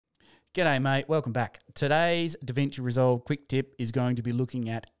G'day mate, welcome back. Today's DaVinci Resolve quick tip is going to be looking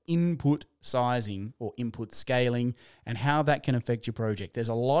at input sizing or input scaling and how that can affect your project. There's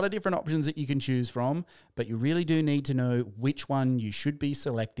a lot of different options that you can choose from, but you really do need to know which one you should be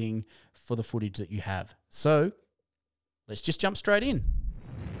selecting for the footage that you have. So let's just jump straight in.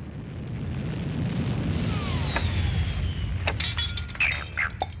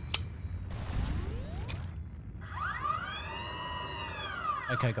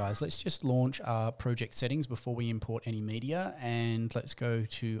 Okay guys, let's just launch our project settings before we import any media, and let's go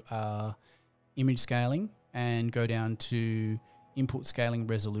to our image scaling and go down to input scaling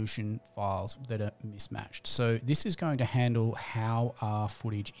resolution files that are mismatched. So this is going to handle how our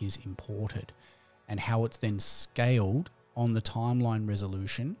footage is imported and how it's then scaled on the timeline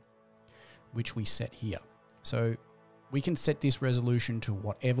resolution, which we set here. So we can set this resolution to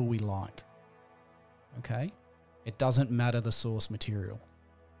whatever we like, okay? It doesn't matter the source material.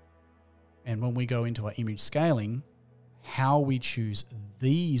 And when we go into our image scaling, how we choose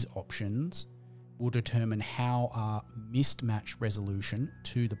these options will determine how our mismatch resolution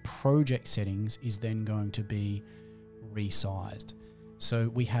to the project settings is then going to be resized. So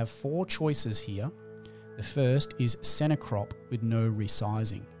we have 4 choices here. The first is center crop with no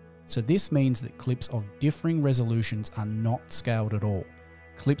resizing. So this means that clips of differing resolutions are not scaled at all.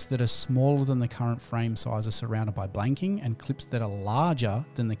 Clips that are smaller than the current frame size are surrounded by blanking, and clips that are larger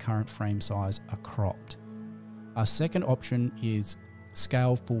than the current frame size are cropped. Our second option is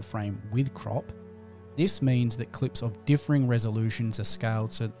scale full frame with crop. This means that clips of differing resolutions are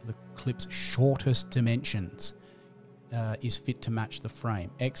scaled so that the clip's shortest dimensions is fit to match the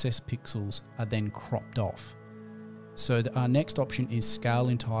frame. Excess pixels are then cropped off. So our next option is scale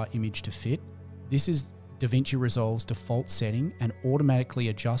entire image to fit. This is DaVinci Resolve's default setting and automatically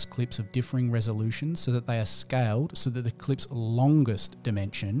adjusts clips of differing resolutions so that they are scaled so that the clip's longest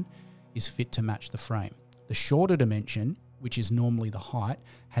dimension is fit to match the frame. The shorter dimension, which is normally the height,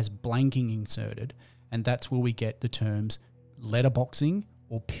 has blanking inserted, and that's where we get the terms letterboxing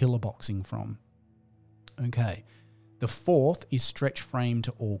or pillar boxing from. Okay, the fourth is stretch frame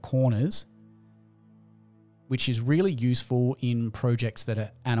to all corners, which is really useful in projects that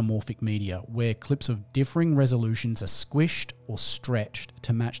are anamorphic media, where clips of differing resolutions are squished or stretched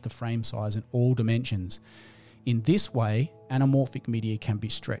to match the frame size in all dimensions. In this way, anamorphic media can be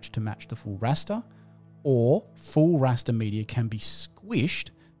stretched to match the full raster, or full raster media can be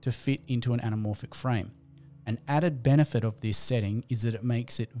squished to fit into an anamorphic frame. An added benefit of this setting is that it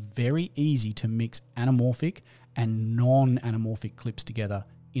makes it very easy to mix anamorphic and non-anamorphic clips together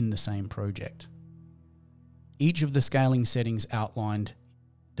in the same project. Each of the scaling settings outlined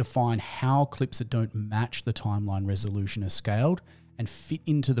define how clips that don't match the timeline resolution are scaled and fit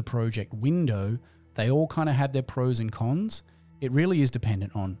into the project window. They all kind of have their pros and cons. It really is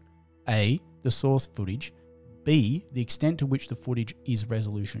dependent on A, the source footage, B, the extent to which the footage is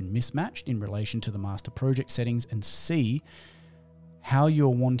resolution mismatched in relation to the master project settings, and C, how you're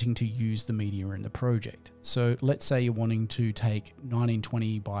wanting to use the media in the project. So let's say you're wanting to take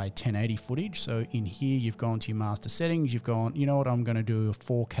 1920 by 1080 footage. So in here, you've gone to your master settings. You've gone, you know what, I'm going to do a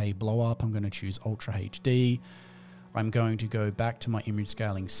 4K blow up. I'm going to choose Ultra HD. I'm going to go back to my image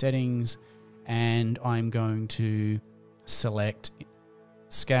scaling settings, and I'm going to select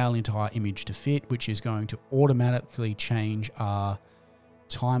scale entire image to fit, which is going to automatically change our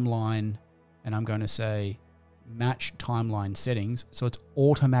timeline. And I'm going to say match timeline settings, so it's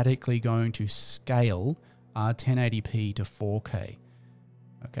automatically going to scale our 1080p to 4K.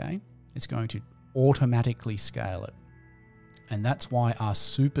 Okay, it's going to automatically scale it, and that's why our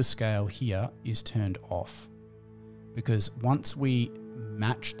super scale here is turned off, because once we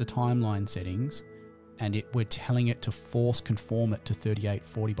match the timeline settings and we're telling it to force conform it to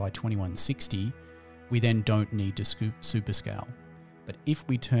 3840 by 2160, we then don't need to super scale. But if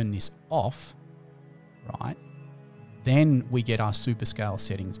we turn this off, right, then we get our super scale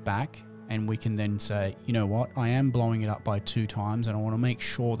settings back, and we can then say, you know what, I am blowing it up by 2 times and I want to make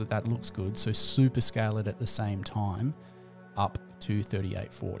sure that that looks good. So super scale it at the same time up to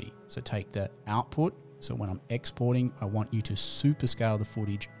 3840. So take the output. So when I'm exporting, I want you to super scale the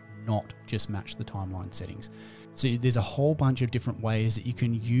footage, not just match the timeline settings. So there's a whole bunch of different ways that you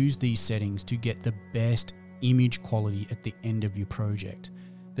can use these settings to get the best image quality at the end of your project.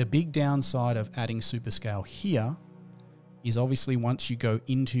 The big downside of adding super scale here is obviously once you go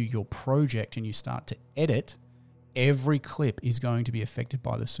into your project and you start to edit, every clip is going to be affected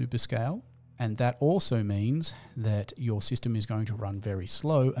by the super scale. And that also means that your system is going to run very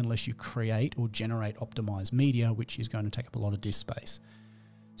slow unless you create or generate optimized media, which is going to take up a lot of disk space.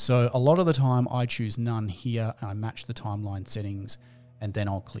 So a lot of the time I choose none here, and I match the timeline settings, and then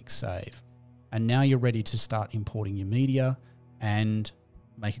I'll click save. And now you're ready to start importing your media and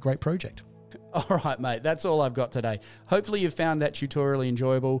make a great project. All right, mate, that's all I've got today. Hopefully you found that tutorial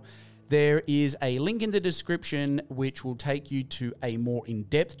enjoyable. There is a link in the description which will take you to a more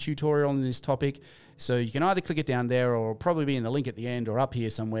in-depth tutorial on this topic. So you can either click it down there or probably be in the link at the end or up here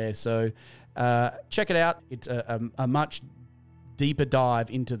somewhere. So check it out. It's a much deeper dive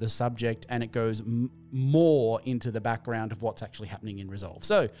into the subject, and it goes more into the background of what's actually happening in Resolve.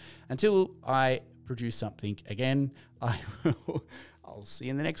 So until I produce something again, I'll see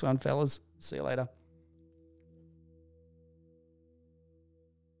you in the next one, fellas. See you later.